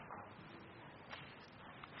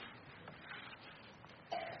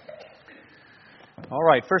All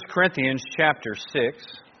right, 1 Corinthians chapter 6.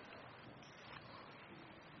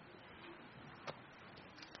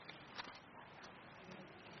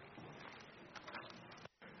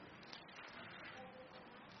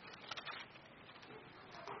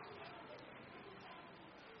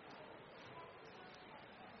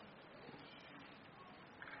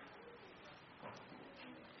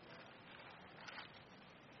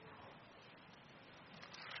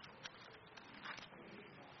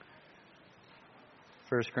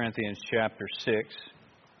 First Corinthians chapter 6.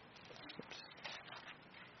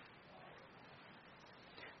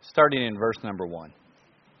 Starting in verse number 1.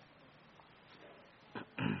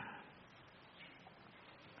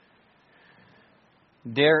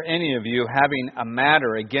 Dare any of you, having a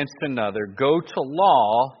matter against another, go to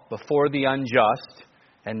law before the unjust,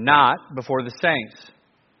 and not before the saints?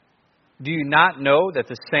 Do you not know that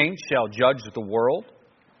the saints shall judge the world?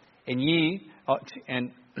 And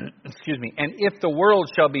if the world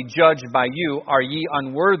shall be judged by you, are ye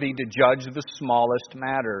unworthy to judge the smallest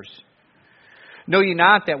matters? Know ye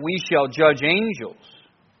not that we shall judge angels?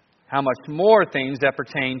 How much more things that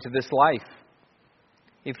pertain to this life?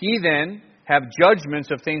 If ye then have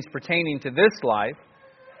judgments of things pertaining to this life,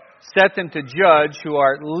 set them to judge who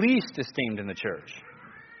are least esteemed in the church.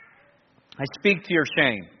 I speak to your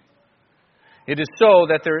shame. Is it so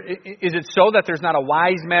that there's not a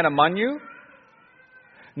wise man among you?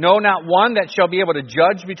 No, not one that shall be able to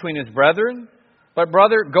judge between his brethren. But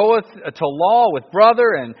brother goeth to law with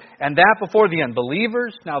brother, and that before the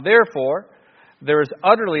unbelievers. Now therefore, there is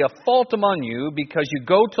utterly a fault among you, because you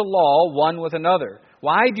go to law one with another.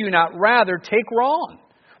 Why do you not rather take wrong?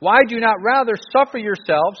 Why do you not rather suffer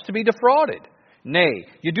yourselves to be defrauded? Nay,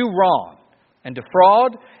 you do wrong, and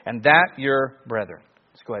defraud, and that your brethren.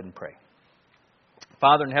 Let's go ahead and pray.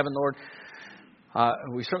 Father in heaven, Lord,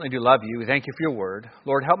 we certainly do love you. We thank you for your word.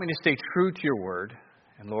 Lord, help me to stay true to your word.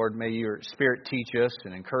 And Lord, may your Spirit teach us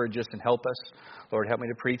and encourage us and help us. Lord, help me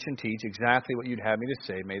to preach and teach exactly what you'd have me to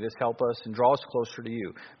say. May this help us and draw us closer to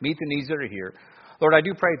you. Meet the needs that are here. Lord, I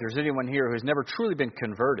do pray if there's anyone here who has never truly been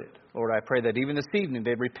converted, Lord, I pray that even this evening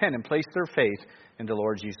they'd repent and place their faith in the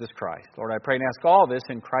Lord Jesus Christ. Lord, I pray and ask all this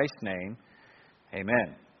in Christ's name.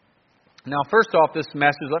 Amen. Now, first off, this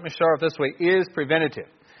message, let me start off this way, is preventative.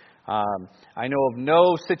 I know of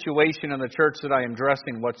no situation in the church that I am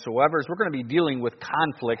addressing whatsoever. We're going to be dealing with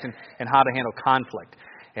conflict and how to handle conflict.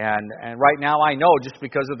 And right now I know, just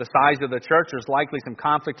because of the size of the church, there's likely some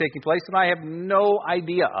conflict taking place that I have no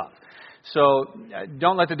idea of. So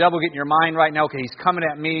don't let the devil get in your mind right now, okay, he's coming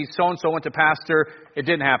at me, so-and-so went to pastor. It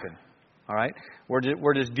didn't happen. All right?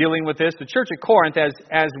 We're just dealing with this. The church at Corinth,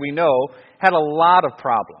 as we know, had a lot of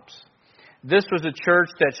problems. This was a church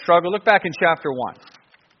that struggled. Look back in chapter 1.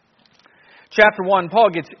 Chapter 1, Paul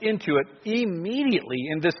gets into it immediately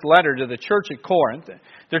in this letter to the church at Corinth.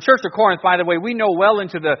 The church at Corinth, by the way, we know well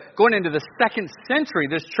going into the 2nd century,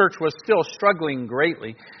 this church was still struggling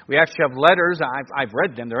greatly. We actually have letters, I've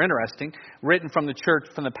read them, they're interesting, written from the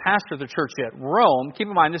pastor of the church at Rome. Keep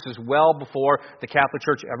in mind, this is well before the Catholic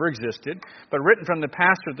Church ever existed, but written from the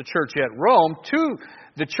pastor of the church at Rome to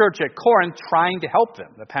the church at Corinth, trying to help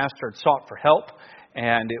them. The pastor had sought for help,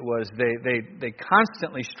 and it was they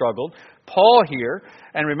constantly struggled. Paul here,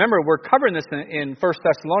 and remember, we're covering this in 1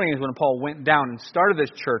 Thessalonians when Paul went down and started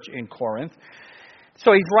this church in Corinth.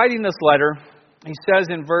 So he's writing this letter. He says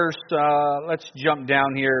in let's jump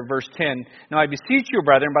down here, verse 10. Now I beseech you,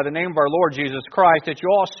 brethren, by the name of our Lord Jesus Christ, that you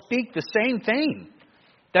all speak the same thing,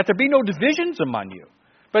 that there be no divisions among you,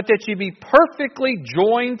 but that you be perfectly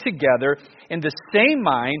joined together in the same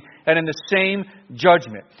mind and in the same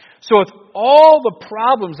judgment. So with all the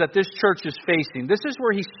problems that this church is facing, this is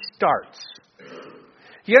where he starts.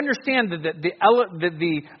 You understand that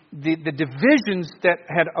the divisions that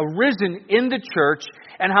had arisen in the church,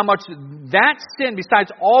 and how much that sin,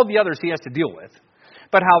 besides all the others he has to deal with,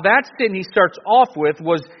 but how that sin he starts off with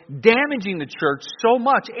was damaging the church so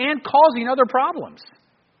much and causing other problems.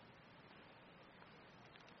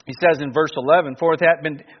 He says in verse 11, For it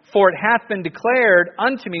hath been declared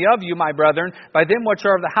unto me of you, my brethren, by them which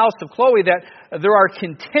are of the house of Chloe, that there are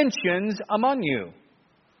contentions among you.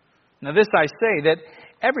 Now this I say, that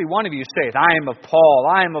every one of you saith, I am of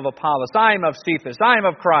Paul, I am of Apollos, I am of Cephas, I am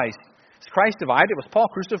of Christ. Is Christ divided? Was Paul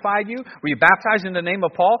crucified you? Were you baptized in the name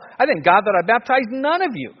of Paul? I thank God that I baptized none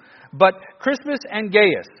of you, but Crispus and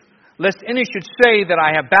Gaius, lest any should say that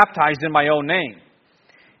I have baptized in my own name.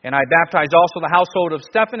 And I baptized also the household of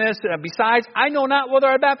Stephanas. Besides, I know not whether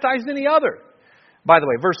I baptized any other. By the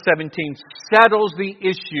way, verse 17 settles the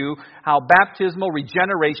issue how baptismal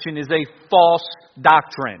regeneration is a false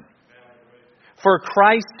doctrine. For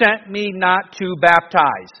Christ sent me not to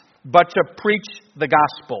baptize, but to preach the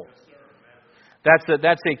gospel.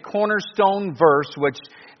 That's a cornerstone verse, which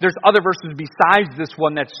there's other verses besides this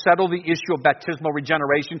one that settle the issue of baptismal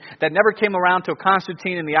regeneration that never came around till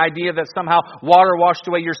Constantine, and the idea that somehow water washed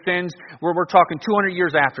away your sins. We're talking 200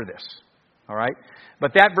 years after this. All right?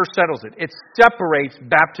 But that verse settles it. It separates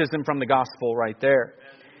baptism from the gospel right there.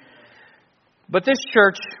 But this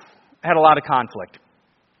church had a lot of conflict.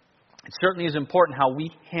 It certainly is important how we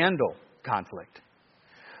handle conflict.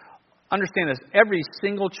 Understand this, every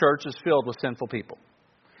single church is filled with sinful people.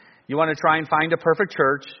 You want to try and find a perfect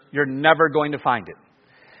church, you're never going to find it.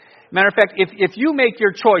 Matter of fact, if you make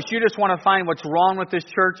your choice, you just want to find what's wrong with this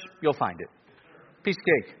church, you'll find it. Piece of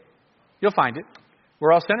cake. You'll find it.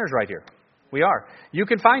 We're all sinners right here. We are. You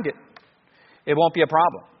can find it. It won't be a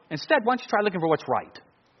problem. Instead, why don't you try looking for what's right?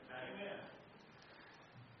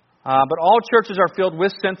 But all churches are filled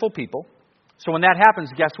with sinful people. So when that happens,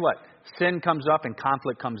 guess what? Sin comes up and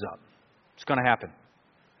conflict comes up. It's going to happen.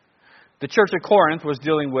 The church at Corinth was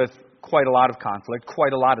dealing with quite a lot of conflict,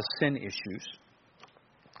 quite a lot of sin issues.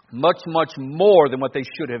 Much, much more than what they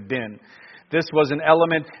should have been. This was an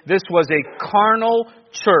element, this was a carnal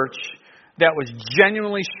church that was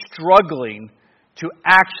genuinely struggling to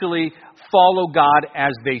actually follow God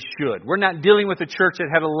as they should. We're not dealing with a church that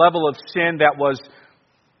had a level of sin that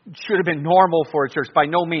should have been normal for a church. By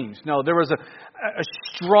no means. No, there was a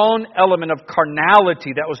strong element of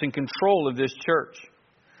carnality that was in control of this church.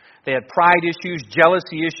 They had pride issues,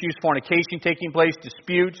 jealousy issues, fornication taking place,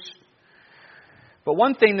 disputes. But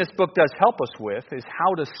one thing this book does help us with is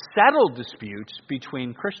how to settle disputes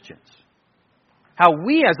between Christians. How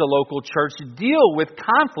we as a local church deal with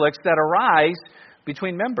conflicts that arise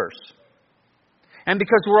between members. And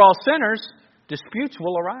because we're all sinners, disputes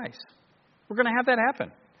will arise. We're going to have that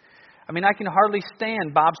happen. I mean, I can hardly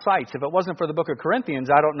stand Bob Seitz. If it wasn't for the book of Corinthians,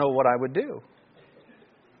 I don't know what I would do.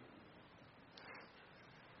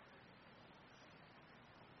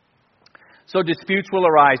 So disputes will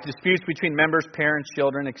arise. Disputes between members, parents,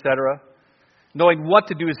 children, etc. Knowing what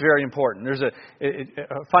to do is very important. There's a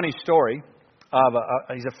funny story of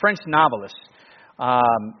he's a French novelist. I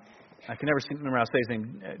can never remember how to say his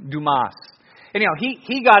name. Dumas. Anyhow,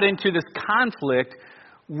 he got into this conflict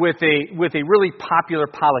with a really popular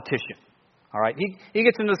politician. All right, he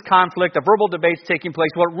gets into this conflict, a verbal debate's taking place.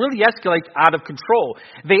 Well, it really escalates out of control.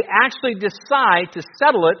 They actually decide to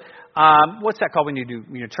settle it. What's that called when you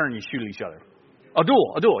turn and you shoot at each other? A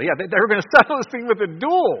duel. Yeah, they were going to settle this thing with a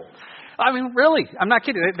duel. I mean, really, I'm not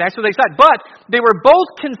kidding. That's what they said. But they were both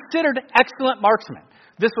considered excellent marksmen.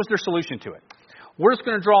 This was their solution to it. We're just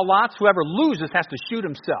going to draw lots. Whoever loses has to shoot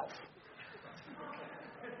himself.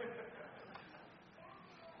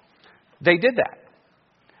 They did that.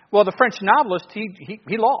 Well, the French novelist,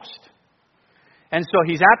 he lost. And so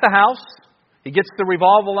he's at the house. He gets the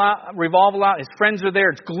revolver out. His friends are there.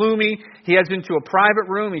 It's gloomy. He heads into a private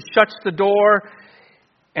room. He shuts the door.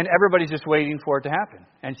 And everybody's just waiting for it to happen.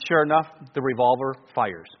 And sure enough, the revolver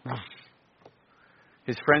fires.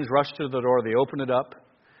 His friends rush to the door. They open it up.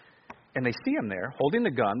 And they see him there holding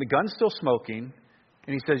the gun. The gun's still smoking.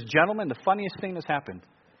 And he says, "Gentlemen, the funniest thing that's happened.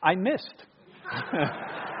 I missed."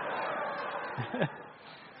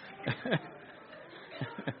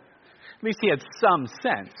 At least he had some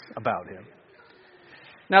sense about him.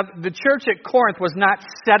 Now, the church at Corinth was not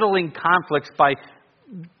settling conflicts by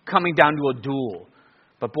coming down to a duel.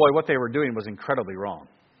 But boy, what they were doing was incredibly wrong.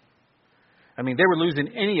 I mean, they were losing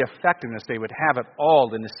any effectiveness they would have at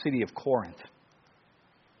all in the city of Corinth.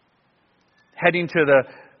 Heading to the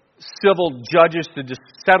civil judges to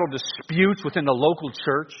settle disputes within the local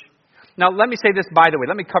church. Now, let me say this, by the way.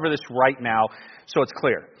 Let me cover this right now so it's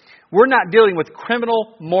clear. We're not dealing with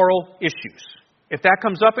criminal, moral issues. If that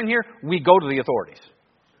comes up in here, we go to the authorities.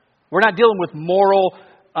 We're not dealing with moral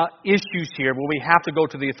issues here where we have to go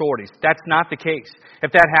to the authorities. That's not the case.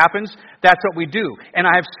 If that happens, that's what we do. And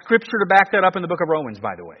I have scripture to back that up in the book of Romans,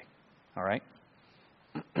 by the way. All right?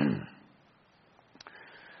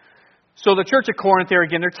 So the church of Corinth there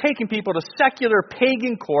again, they're taking people to secular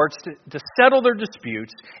pagan courts to settle their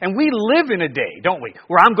disputes. And we live in a day, don't we,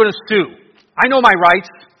 where I'm going to sue. I know my rights.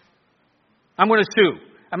 I'm going to sue.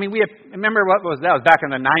 I mean, remember that was back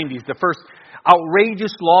in the 90s. The first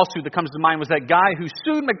outrageous lawsuit that comes to mind was that guy who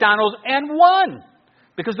sued McDonald's and won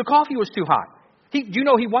because the coffee was too hot. Do you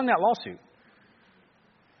know he won that lawsuit?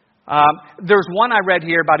 There's one I read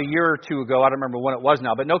here about a year or two ago. I don't remember when it was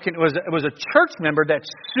now, but it was a church member that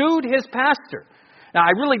sued his pastor. Now,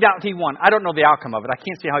 I really doubt he won. I don't know the outcome of it. I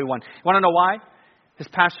can't see how he won. You want to know why? His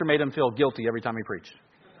pastor made him feel guilty every time he preached.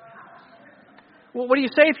 Well, what do you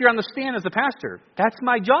say if you're on the stand as a pastor? That's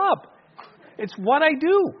my job. It's what I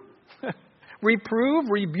do. Reprove,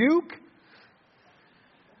 rebuke.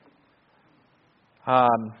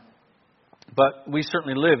 But we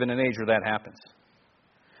certainly live in an age where that happens.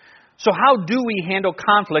 So how do we handle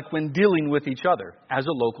conflict when dealing with each other as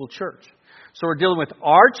a local church? So we're dealing with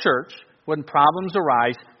our church when problems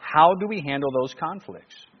arise. How do we handle those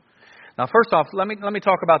conflicts? Now, first off, let me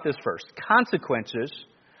talk about this first. Consequences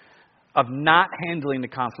of not handling the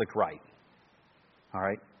conflict right. All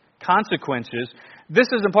right? Consequences. This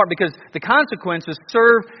is important because the consequences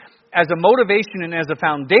serve as a motivation and as a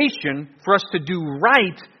foundation for us to do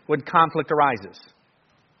right when conflict arises.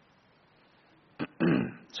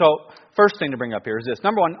 So, first thing to bring up here is this.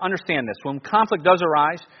 Number one, understand this. When conflict does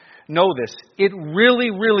arise, know this. It really,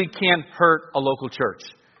 really can hurt a local church.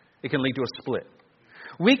 It can lead to a split.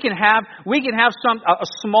 We can have a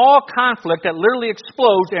small conflict that literally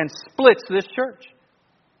explodes and splits this church.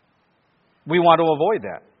 We want to avoid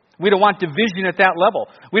that. We don't want division at that level.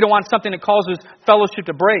 We don't want something that causes fellowship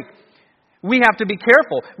to break. We have to be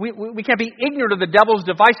careful. We can't be ignorant of the devil's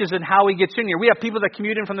devices and how he gets in here. We have people that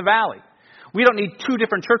commute in from the valley. We don't need two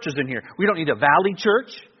different churches in here. We don't need a valley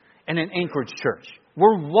church and an Anchorage church.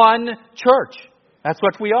 We're one church. That's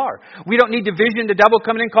what we are. We don't need division, the devil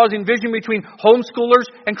coming in causing division between homeschoolers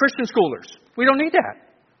and Christian schoolers. We don't need that.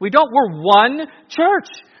 We don't. We're one church.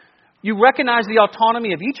 You recognize the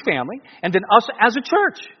autonomy of each family and then us as a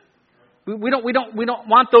church. We don't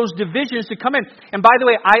want those divisions to come in. And by the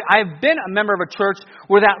way, I've been a member of a church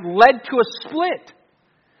where that led to a split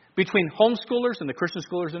between homeschoolers and the Christian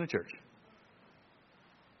schoolers in the church.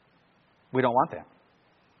 We don't want that.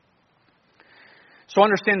 So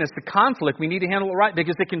understand this, the conflict, we need to handle it right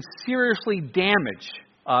because it can seriously damage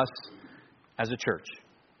us as a church.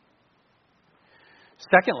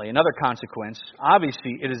 Secondly, another consequence,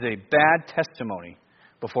 obviously it is a bad testimony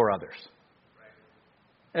before others.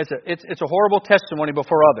 It's a horrible testimony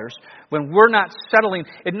before others when we're not settling.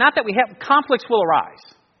 And not that we have, conflicts will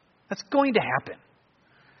arise. That's going to happen.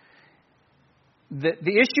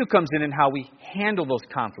 The issue comes in how we handle those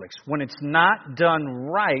conflicts. When it's not done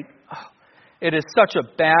right, it is such a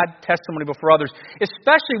bad testimony before others,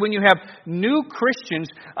 especially when you have new Christians.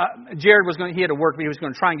 Jared he had to work, but he was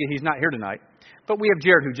going to try and he's not here tonight. But we have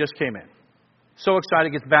Jared who just came in. So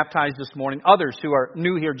excited, gets baptized this morning. Others who are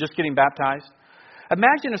new here just getting baptized.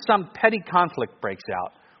 Imagine if some petty conflict breaks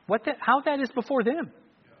out. How that is before them.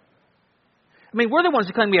 I mean, we're the ones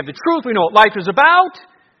who claim we have the truth. We know what life is about.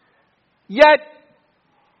 Yet,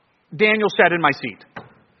 Daniel sat in my seat.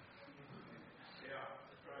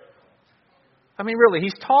 I mean, really,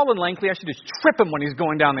 he's tall and lengthy. I should just trip him when he's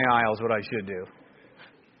going down the aisle is what I should do.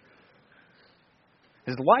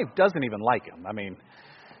 His wife doesn't even like him. I mean,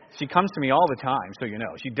 she comes to me all the time, so you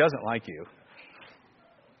know. She doesn't like you.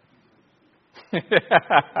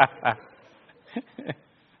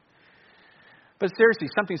 But seriously,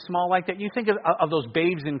 something small like that, you think of those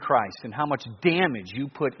babes in Christ and how much damage you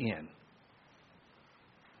put in.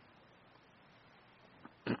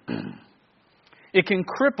 It can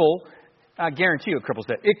cripple, I guarantee you it cripples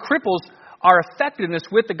that. It cripples our effectiveness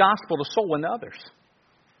with the gospel to soul and to others.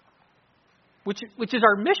 Which is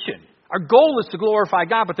our mission. Our goal is to glorify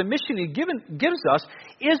God, but the mission He gives us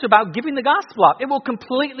is about giving the gospel out. It will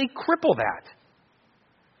completely cripple that.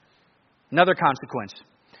 Another consequence.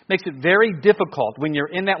 Makes it very difficult when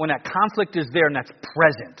when that conflict is there and that's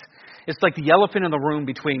present. It's like the elephant in the room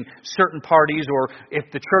between certain parties, or if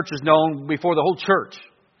the church is known, before the whole church.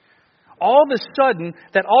 All of a sudden,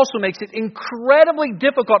 that also makes it incredibly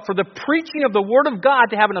difficult for the preaching of the Word of God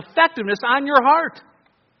to have an effectiveness on your heart.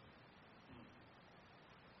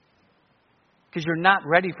 Because you're not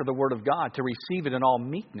ready for the Word of God to receive it in all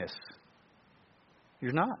meekness.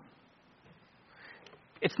 You're not.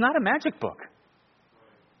 It's not a magic book.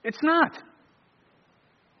 It's not.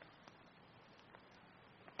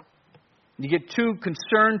 You get too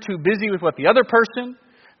concerned, too busy with what the other person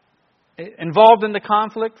involved in the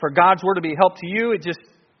conflict for God's Word to be a help to you.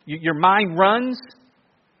 Your mind runs.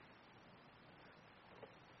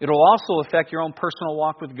 It'll also affect your own personal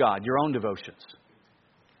walk with God, your own devotions.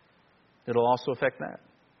 It'll also affect that.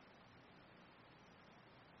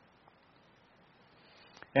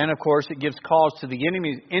 And of course, it gives cause to the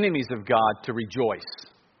enemies of God to rejoice.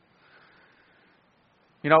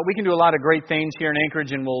 You know, we can do a lot of great things here in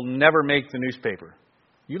Anchorage and we'll never make the newspaper.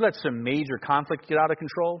 You let some major conflict get out of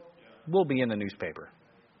control, we'll be in the newspaper.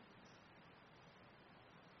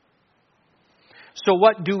 So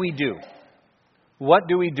what do we do? What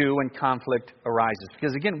do we do when conflict arises?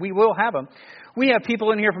 Because again, we will have them. We have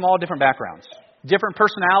people in here from all different backgrounds, different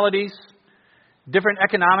personalities, different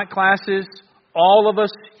economic classes, all of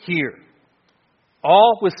us here,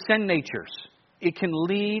 all with sin natures. It can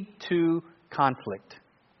lead to conflict.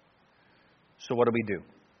 So what do we do?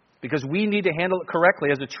 because we need to handle it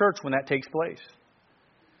correctly as a church when that takes place.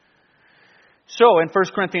 So, in 1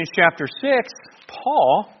 Corinthians chapter 6,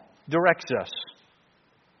 Paul directs us.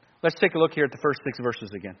 Let's take a look here at the first 6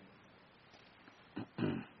 verses again.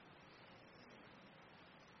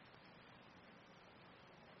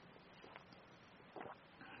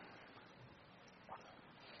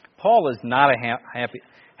 Paul is not a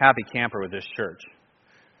happy camper with this church.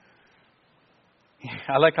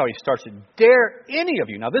 I like how he starts it. Dare any of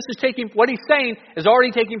you. Now what he's saying is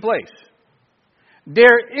already taking place.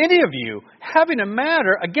 Dare any of you, having a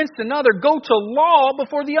matter against another, go to law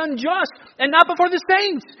before the unjust and not before the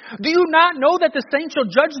saints? Do you not know that the saints shall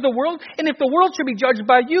judge the world? And if the world should be judged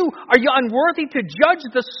by you, are you unworthy to judge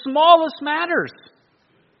the smallest matters?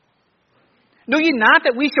 Know ye not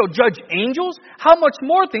that we shall judge angels? How much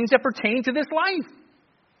more things that pertain to this life?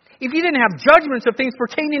 If you didn't have judgments of things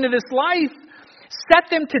pertaining to this life,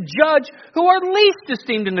 set them to judge who are least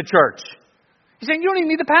esteemed in the church. He's saying you don't even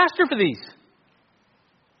need the pastor for these.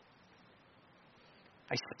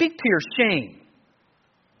 I speak to your shame.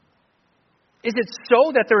 Is it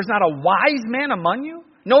so that there is not a wise man among you?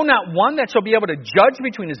 No, not one that shall be able to judge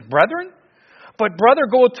between his brethren? But brother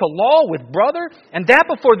goeth to law with brother, and that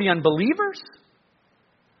before the unbelievers?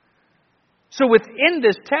 So within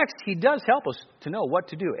this text, he does help us to know what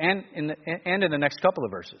to do, and in the next couple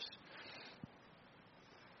of verses.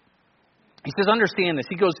 He says, understand this.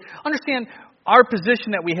 He goes, understand our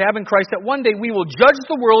position that we have in Christ, that one day we will judge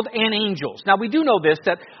the world and angels. Now, we do know this,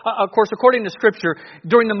 that, of course, according to Scripture,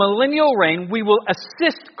 during the millennial reign, we will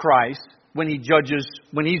assist Christ when he judges,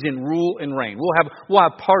 when he's in rule and reign. We'll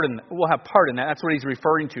have part in that. That's what he's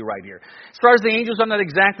referring to right here. As far as the angels, I'm not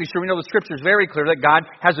exactly sure. We know the Scripture is very clear that God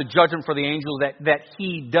has a judgment for the angels that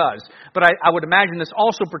he does. But I would imagine this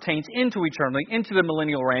also pertains into eternity, into the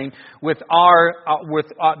millennial reign, with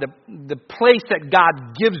the place that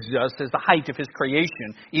God gives us as the height of his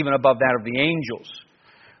creation, even above that of the angels.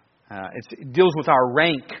 It deals with our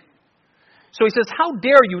rank. So he says, how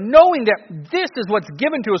dare you, knowing that this is what's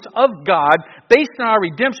given to us of God, based on our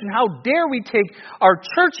redemption, how dare we take our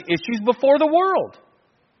church issues before the world?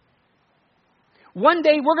 One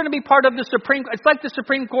day we're going to be part of the Supreme Court. It's like the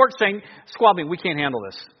Supreme Court saying, squabbling, we can't handle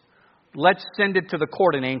this. Let's send it to the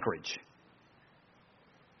court in Anchorage.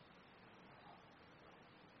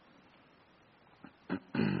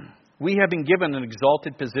 We have been given an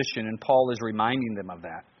exalted position, and Paul is reminding them of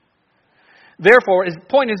that. Therefore, his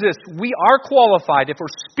point is this: we are qualified, if we're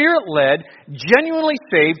Spirit-led, genuinely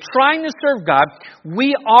saved, trying to serve God,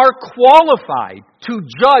 we are qualified to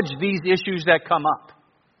judge these issues that come up.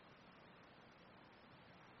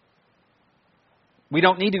 We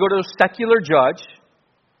don't need to go to a secular judge.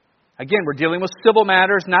 Again, we're dealing with civil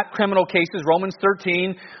matters, not criminal cases. Romans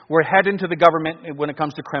 13, we're heading to the government when it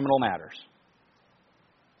comes to criminal matters.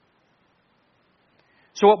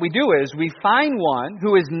 So what we do is we find one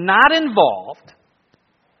who is not involved,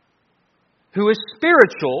 who is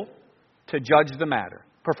spiritual, to judge the matter,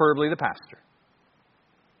 preferably the pastor.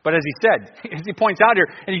 But as he said, as he points out here,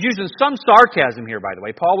 and he's using some sarcasm here, by the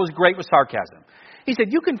way. Paul was great with sarcasm. He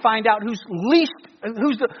said, you can find out who's the least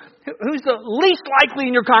likely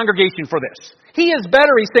in your congregation for this. He is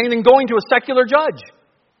better, he's saying, than going to a secular judge.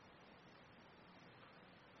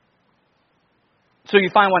 So you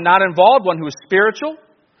find one not involved, one who is spiritual.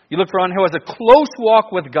 You look for one who has a close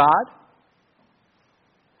walk with God.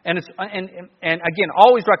 And again,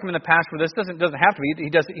 always recommend the pastor for this. Doesn't have to be.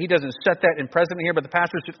 He doesn't set that in precedent here, but the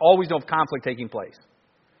pastor should always know of conflict taking place.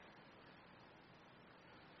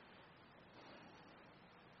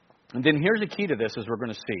 And then here's the key to this, as we're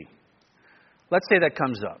going to see. Let's say that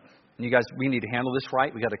comes up. And you guys, we need to handle this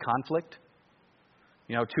right. We got a conflict.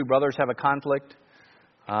 You know, two brothers have a conflict.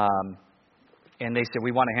 And they say,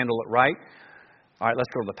 we want to handle it right. All right, let's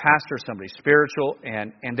go to the pastor, somebody spiritual.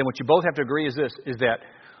 And then what you both have to agree is this, is that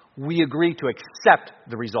we agree to accept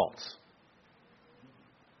the results.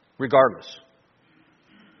 Regardless.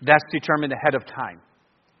 That's determined ahead of time.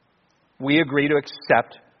 We agree to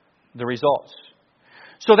accept the results.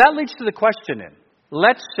 So that leads to the question then.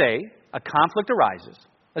 Let's say a conflict arises.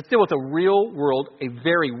 Let's deal with a real world, a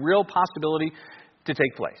very real possibility to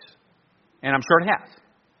take place. And I'm sure it has.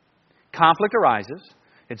 Conflict arises.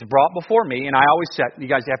 It's brought before me, and I always set, you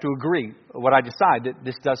guys have to agree what I decide, that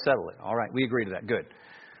this does settle it. All right, we agree to that. Good.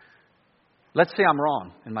 Let's say I'm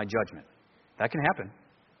wrong in my judgment. That can happen.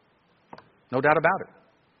 No doubt about it.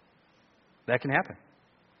 That can happen.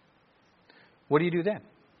 What do you do then?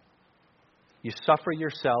 You suffer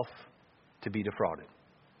yourself to be defrauded.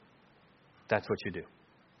 That's what you do.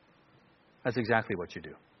 That's exactly what you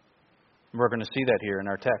do. We're going to see that here in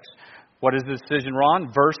our text. What is the decision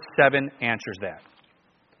wrong? Verse 7 answers that.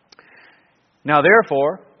 Now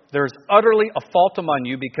therefore, there is utterly a fault among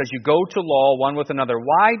you because you go to law one with another.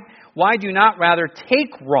 Why do you not rather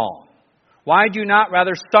take wrong? Why do you not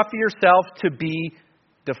rather suffer yourself to be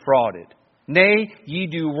defrauded? Nay, ye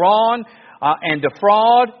do wrong and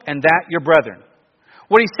defraud, and that your brethren.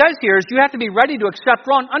 What he says here is you have to be ready to accept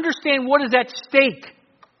wrong. Understand what is at stake.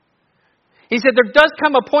 He said there does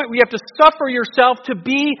come a point where you have to suffer yourself to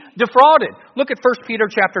be defrauded. Look at 1 Peter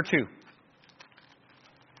chapter 2.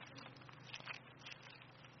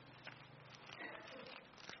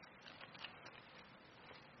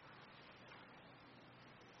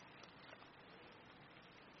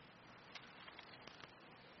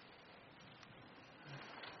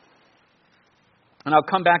 And I'll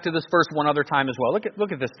come back to this verse one other time as well. Look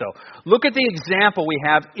at this, though. Look at the example we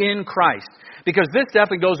have in Christ. Because this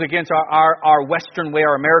definitely goes against our Western way,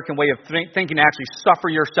 our American way of thinking to actually suffer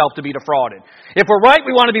yourself to be defrauded. If we're right,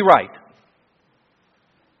 we want to be right.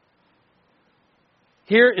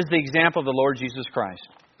 Here is the example of the Lord Jesus Christ.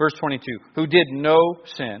 Verse 22. Who did no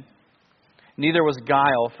sin, neither was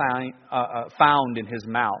guile found in his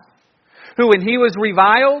mouth. Who, when he was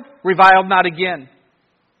reviled not again.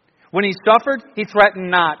 When he suffered, he threatened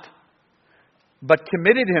not, but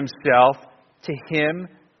committed himself to him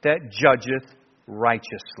that judgeth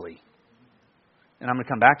righteously. And I'm going to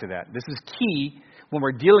come back to that. This is key when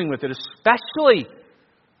we're dealing with it, especially,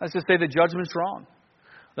 let's just say the judgment's wrong.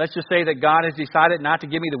 Let's just say that God has decided not to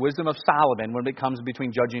give me the wisdom of Solomon when it comes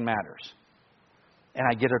between judging matters. And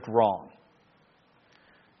I get it wrong.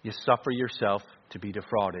 You suffer yourself to be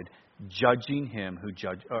defrauded, trusting him who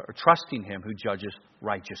judges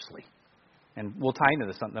righteously. And we'll tie into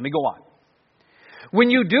this something. Let me go on. When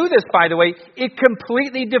you do this, by the way, it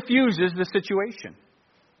completely diffuses the situation.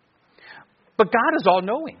 But God is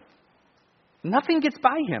all-knowing. Nothing gets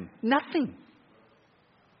by him. Nothing.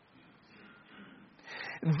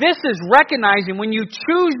 This is recognizing when you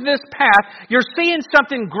choose this path, you're seeing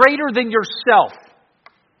something greater than yourself.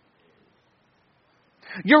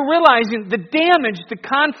 You're realizing the damage the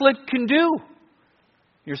conflict can do.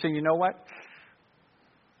 You're saying, you know what?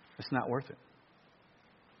 It's not worth it.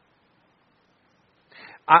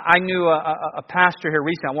 I knew a pastor here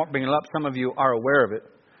recently. I won't bring it up. Some of you are aware of it.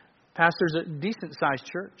 Pastor's a decent-sized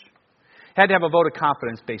church. Had to have a vote of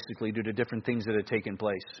confidence, basically, due to different things that had taken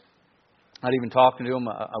place. I'd even talked to him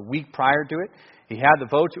a week prior to it. He had the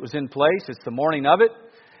votes. It was in place. It's the morning of it.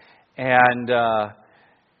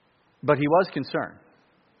 But he was concerned.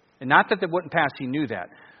 And not that it wouldn't pass, he knew that.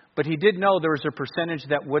 But he did know there was a percentage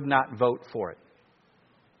that would not vote for it.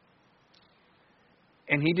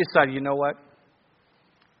 And he decided, you know what?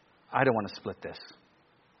 I don't want to split this.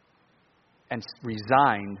 And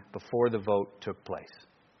resigned before the vote took place.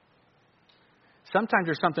 Sometimes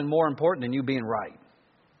there's something more important than you being right.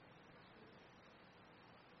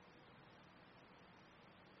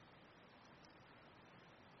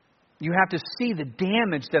 You have to see the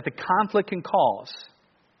damage that the conflict can cause.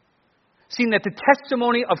 Seeing that the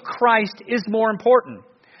testimony of Christ is more important.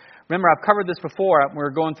 Remember, I've covered this before when we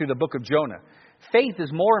were going through the book of Jonah. Faith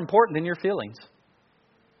is more important than your feelings.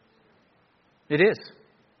 It is.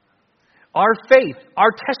 Our faith,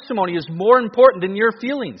 our testimony is more important than your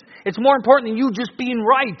feelings. It's more important than you just being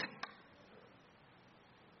right.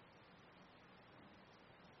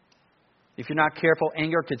 If you're not careful,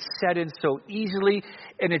 anger could set in so easily,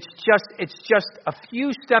 and it's just a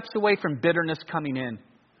few steps away from bitterness coming in.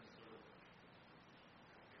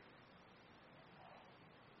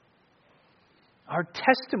 Our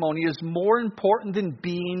testimony is more important than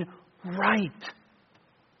being right.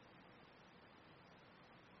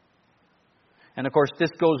 And of course, this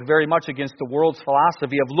goes very much against the world's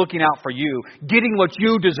philosophy of looking out for you, getting what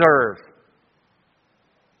you deserve.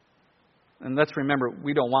 And let's remember,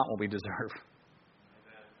 we don't want what we deserve.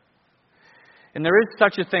 And there is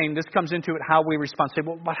such a thing. This comes into it how we respond. Say,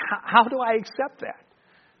 well, but how do I accept that?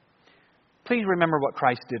 Please remember what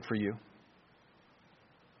Christ did for you.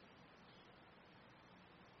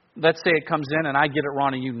 Let's say it comes in and I get it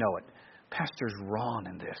wrong and you know it. Pastor's wrong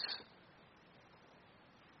in this.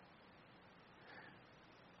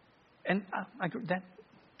 And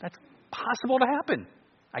that's possible to happen.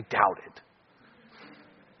 I doubt it.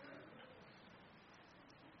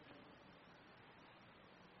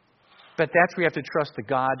 But that's where you have to trust the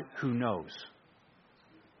God who knows.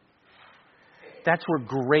 That's where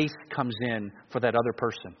grace comes in for that other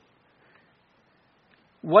person.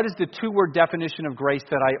 What is the two-word definition of grace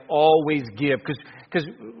that I always give? Because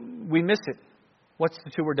we miss it. What's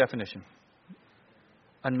the two-word definition?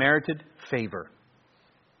 Unmerited favor.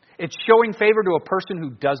 It's showing favor to a person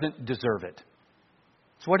who doesn't deserve it.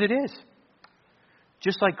 It's what it is.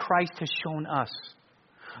 Just like Christ has shown us.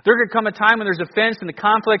 There could come a time when there's offense and the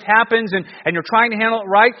conflict happens and you're trying to handle it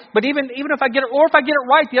right. But even if I get it, or if I get it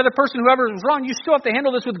right, the other person, whoever is wrong, you still have to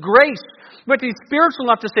handle this with grace. You have to be spiritual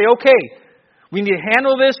enough to say, okay, we need to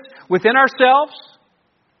handle this within ourselves.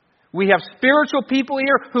 We have spiritual people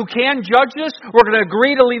here who can judge this. We're going to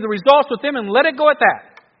agree to leave the results with them and let it go at that.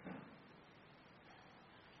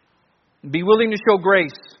 Be willing to show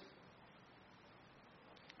grace.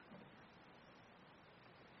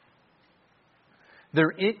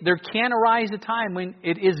 There can arise a time when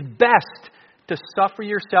it is best to suffer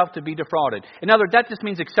yourself to be defrauded. In other words, that just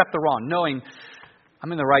means accept the wrong, knowing I'm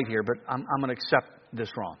in the right here, but I'm going to accept this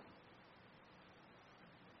wrong.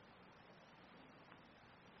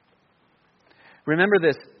 Remember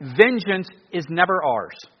this, vengeance is never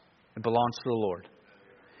ours. It belongs to the Lord.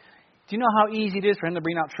 Do you know how easy it is for Him to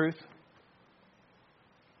bring out truth?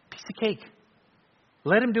 Piece of cake.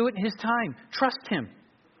 Let Him do it in His time. Trust Him.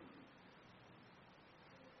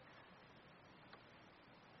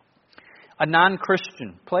 A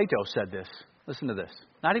non-Christian, Plato said this. Listen to this.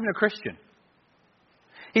 Not even a Christian.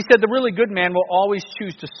 He said the really good man will always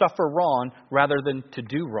choose to suffer wrong rather than to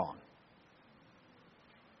do wrong.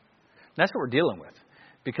 That's what we're dealing with.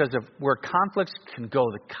 Because of where conflicts can go,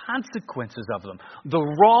 the consequences of them, the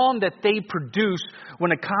wrong that they produce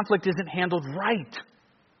when a conflict isn't handled right.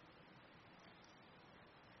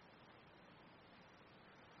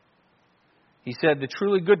 He said the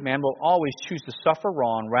truly good man will always choose to suffer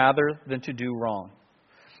wrong rather than to do wrong.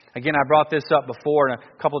 Again, I brought this up before in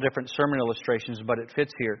a couple of different sermon illustrations, but it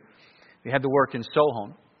fits here. We had the work in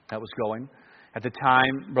Sohon that was going. At the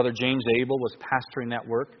time, Brother James Abel was pastoring that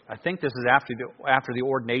work. I think this is after the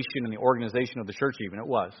ordination and the organization of the church even. It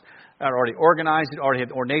was. I already organized it, already had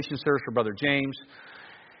the ordination service for Brother James.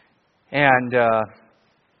 And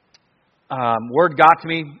word got to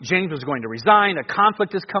me, James was going to resign, a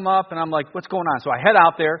conflict has come up, and I'm like, what's going on? So I head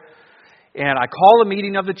out there, and I call a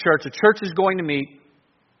meeting of the church. The church is going to meet.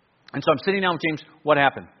 And so I'm sitting down with James. What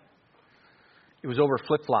happened? It was over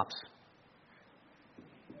flip-flops.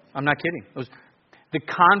 I'm not kidding. The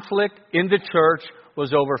conflict in the church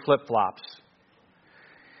was over flip-flops.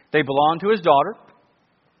 They belonged to his daughter.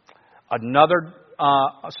 Another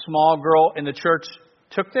a small girl in the church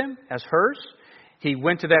took them as hers. He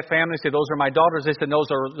went to that family and said, those are my daughters. They said,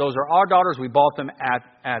 those are our daughters. We bought them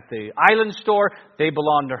at the island store. They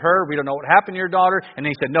belong to her. We don't know what happened to your daughter. And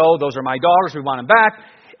they said, no, those are my daughters. We want them back.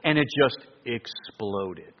 And it just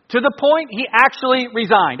exploded. To the point he actually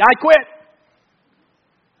resigned. I quit.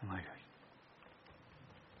 I'm like,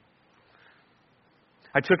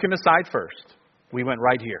 I took him aside first. We went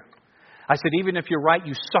right here. I said, even if you're right,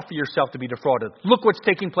 you suffer yourself to be defrauded. Look what's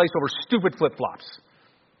taking place over stupid flip-flops.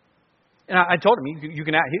 And I told him, you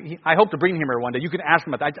can. I hope to bring him here one day. You can ask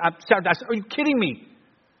him about that. I said, are you kidding me?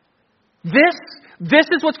 This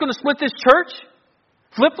is what's going to split this church?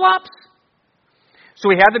 Flip-flops? So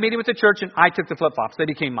we had the meeting with the church, and I took the flip-flops. They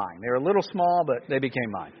became mine. They were a little small, but they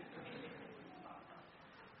became mine.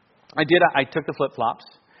 I took the flip-flops,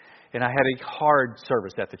 and I had a hard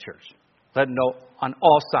service at the church. Let them know on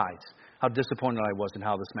all sides how disappointed I was in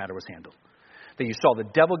how this matter was handled. That you saw the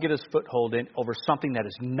devil get his foothold in over something that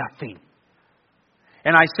is nothing.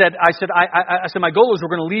 And I said, my goal is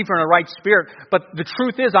we're going to leave her in a right spirit. But the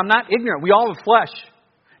truth is, I'm not ignorant. We all have flesh.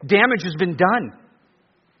 Damage has been done.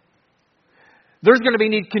 There's going to be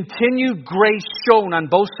need continued grace shown on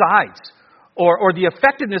both sides. Or the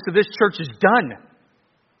effectiveness of this church is done.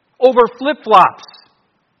 Over flip-flops.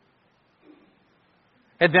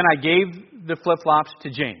 And then I gave the flip-flops to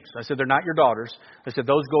James. I said, they're not your daughters. I said,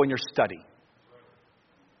 those go in your study.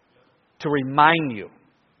 To remind you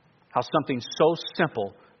how something so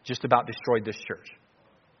simple just about destroyed this church.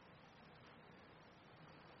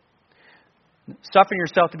 Suffering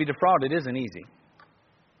yourself to be defrauded isn't easy.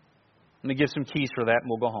 Let me give some keys for that and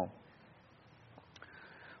we'll go home.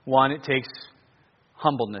 One, it takes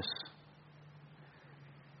humbleness.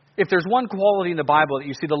 If there's one quality in the Bible that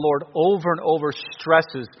you see the Lord over and over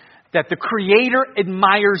stresses that the Creator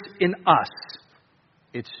admires in us,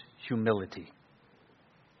 it's humility.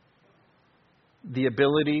 The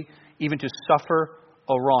ability even to suffer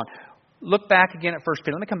a wrong. Look back again at 1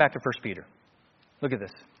 Peter. Let me come back to 1 Peter. Look at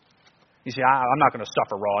this. You say, I'm not going to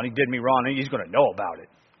suffer wrong. He did me wrong. He's going to know about it.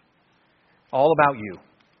 All about you.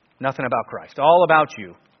 Nothing about Christ. All about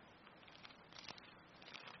you.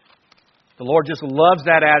 The Lord just loves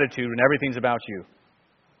that attitude when everything's about you.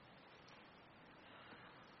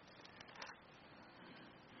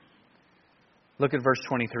 Look at verse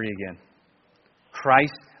 23 again.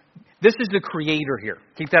 Christ. This is the Creator here.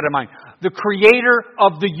 Keep that in mind. The Creator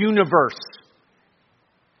of the universe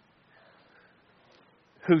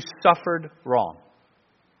who suffered wrong.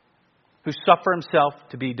 who suffered himself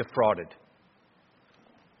to be defrauded.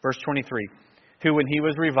 Verse 23, who when he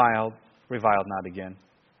was reviled not again.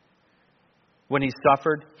 When he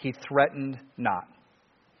suffered, he threatened not,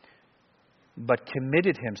 but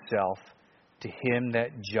committed himself to him that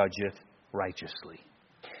judgeth righteously.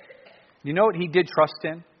 You know what he did trust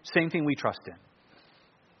in? Same thing we trust in.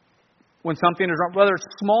 When something is wrong, whether it's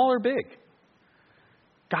small or big,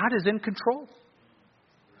 God is in control.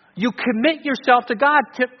 You commit yourself to God,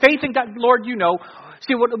 to faith in God. Lord, you know.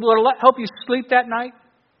 See, what will help you sleep that night?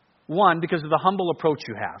 One, because of the humble approach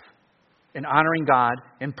you have in honoring God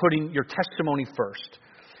and putting your testimony first.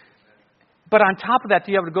 But on top of that,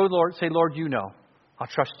 you have to go to the Lord and say, Lord, you know. I'll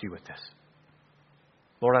trust you with this.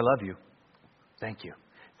 Lord, I love you. Thank you.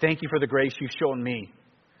 Thank you for the grace you've shown me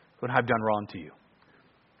when I've done wrong to you.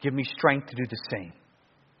 Give me strength to do the same.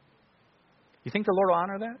 You think the Lord will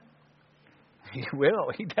honor that? He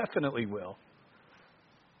will. He definitely will.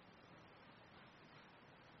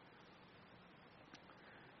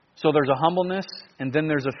 So there's a humbleness, and then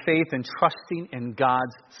there's a faith in trusting in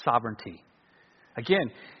God's sovereignty.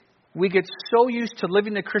 Again, we get so used to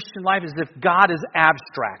living the Christian life as if God is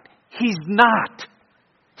abstract. He's not.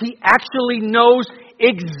 He actually knows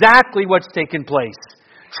exactly what's taken place.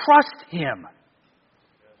 Trust Him.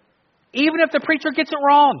 Even if the preacher gets it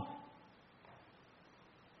wrong,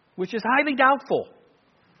 which is highly doubtful.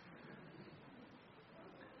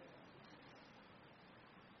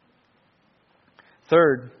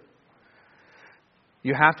 Third,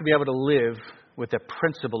 you have to be able to live with the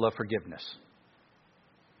principle of forgiveness.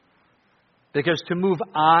 Because to move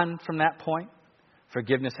on from that point,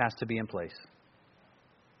 forgiveness has to be in place.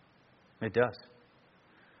 It does.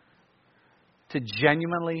 To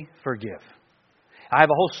genuinely forgive. I have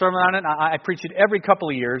a whole sermon on it. I preach it every couple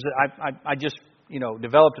of years. I just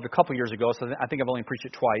developed it a couple of years ago, so I think I've only preached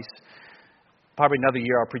it twice. Probably another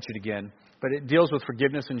year I'll preach it again. But it deals with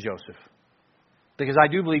forgiveness in Joseph. Because I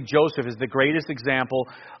do believe Joseph is the greatest example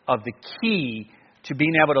of the key to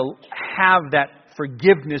being able to have that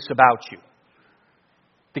forgiveness about you.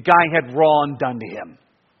 The guy had wrong done to him.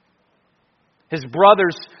 His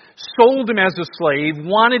brothers sold him as a slave,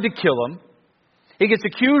 wanted to kill him. He gets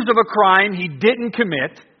accused of a crime he didn't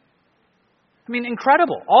commit. I mean,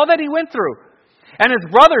 incredible. All that he went through. And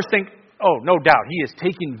his brothers think, oh, no doubt, he is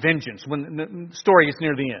taking vengeance when the story gets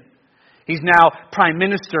near the end. He's now prime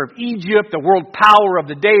minister of Egypt, the world power of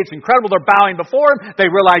the day. It's incredible. They're bowing before him. They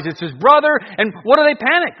realize it's his brother. And what do they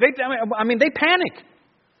panic? They panic.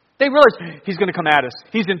 They realize he's going to come at us.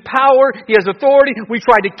 He's in power. He has authority. We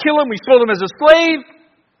tried to kill him. We sold him as a slave.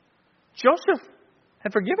 Joseph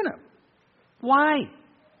had forgiven him. Why?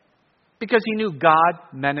 Because he knew God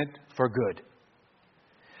meant it for good.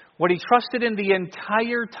 What he trusted in the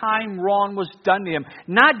entire time wrong was done to him,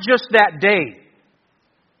 not just that day.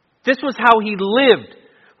 This was how he lived,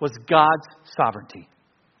 was God's sovereignty.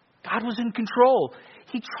 God was in control.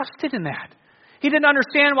 He trusted in that. He didn't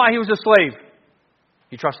understand why he was a slave.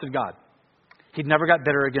 He trusted God. He never got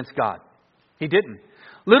bitter against God. He didn't.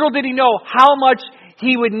 Little did he know how much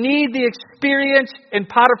he would need the experience in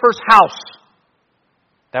Potiphar's house.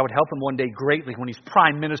 That would help him one day greatly when he's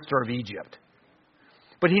prime minister of Egypt.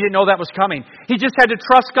 But he didn't know that was coming. He just had to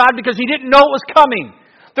trust God because he didn't know it was coming.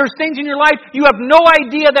 There's things in your life you have no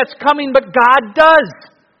idea that's coming, but God does.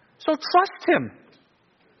 So trust Him.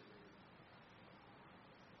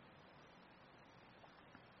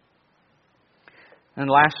 And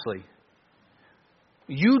lastly,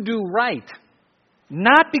 you do right,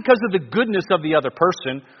 not because of the goodness of the other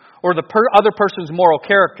person or the other person's moral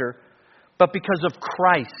character, but because of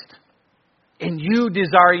Christ and you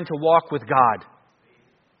desiring to walk with God.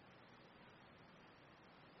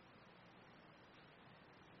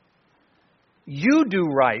 You do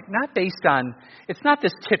right, not based on, it's not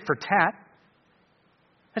this tit for tat.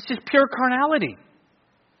 That's just pure carnality.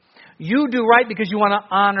 You do right because you want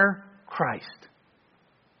to honor Christ.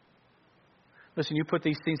 Listen, you put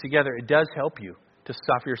these things together, it does help you to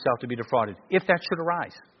suffer yourself to be defrauded, if that should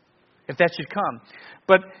arise, if that should come.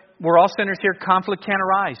 But we're all sinners here. Conflict can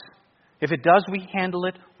arise. If it does, we handle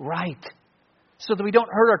it right, so that we don't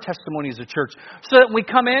hurt our testimony as a church. So that when we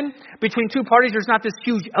come in, between two parties, there's not this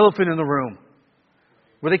huge elephant in the room,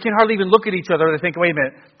 where they can hardly even look at each other. They think, wait a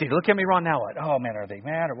minute, did he look at me wrong? Now what? Oh, man, are they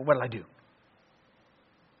mad? Or what did I do?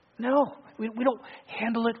 No, we don't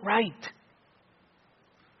handle it right.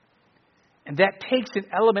 And that takes an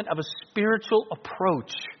element of a spiritual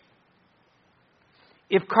approach.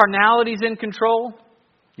 If carnality is in control,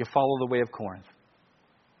 you follow the way of Corinth.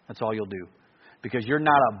 That's all you'll do. Because you're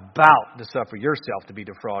not about to suffer yourself to be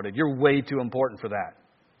defrauded. You're way too important for that.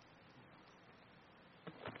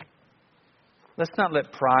 Let's not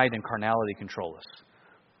let pride and carnality control us.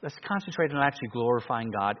 Let's concentrate on actually glorifying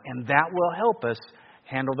God, and that will help us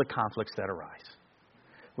handle the conflicts that arise.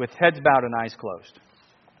 With heads bowed and eyes closed.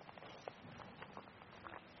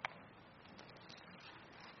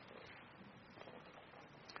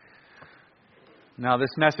 Now, this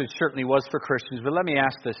message certainly was for Christians, but let me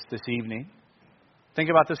ask this evening. Think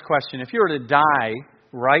about this question. If you were to die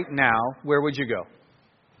right now, where would you go?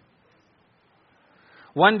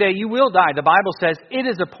 One day you will die. The Bible says, it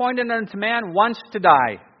is appointed unto man once to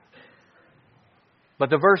die. But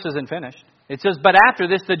the verse isn't finished. It says, but after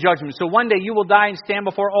this, the judgment. So one day you will die and stand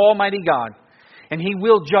before Almighty God, and He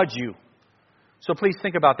will judge you. So please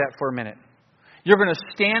think about that for a minute. You're going to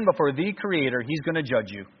stand before the Creator. He's going to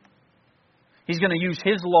judge you. He's going to use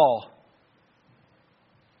His law.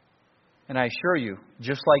 And I assure you,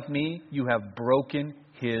 just like me, you have broken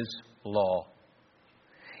His law.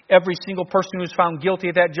 Every single person who is found guilty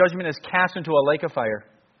of that judgment is cast into a lake of fire.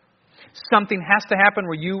 Something has to happen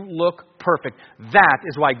where you look perfect. That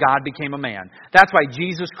is why God became a man. That's why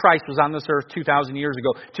Jesus Christ was on this earth 2,000 years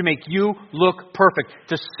ago. To make you look perfect.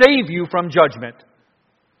 To save you from judgment.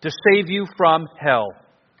 To save you from hell.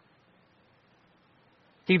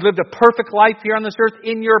 He lived a perfect life here on this earth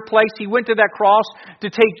in your place. He went to that cross to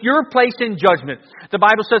take your place in judgment. The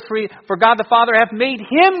Bible says, for God the Father hath made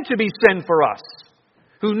Him to be sin for us,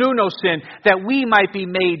 who knew no sin, that we might be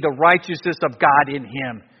made the righteousness of God in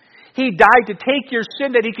Him. He died to take your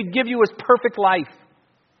sin that He could give you His perfect life.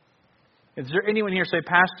 Is there anyone here say,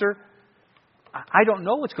 Pastor, I don't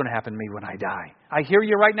know what's going to happen to me when I die. I hear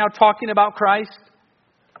you right now talking about Christ,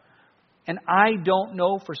 and I don't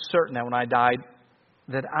know for certain that when I died,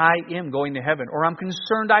 that I am going to heaven, or I'm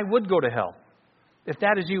concerned I would go to hell. If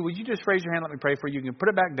that is you, would you just raise your hand and let me pray for you? You can put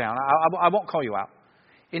it back down. I won't call you out.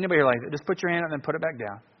 Anybody here like that? Just put your hand up and then put it back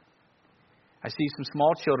down. I see some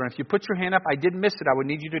small children. If you put your hand up, I did miss it. I would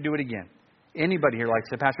need you to do it again. Anybody here like to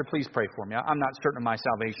say, Pastor, please pray for me. I'm not certain of my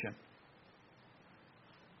salvation.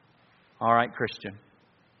 All right, Christian.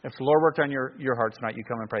 If the Lord worked on your heart tonight, you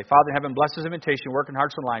come and pray. Father in heaven, bless this invitation, work in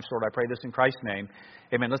hearts and lives, Lord. I pray this in Christ's name.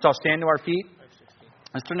 Amen. Let's all stand to our feet.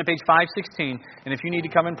 Let's turn to page 516. And if you need to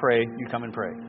come and pray, you come and pray.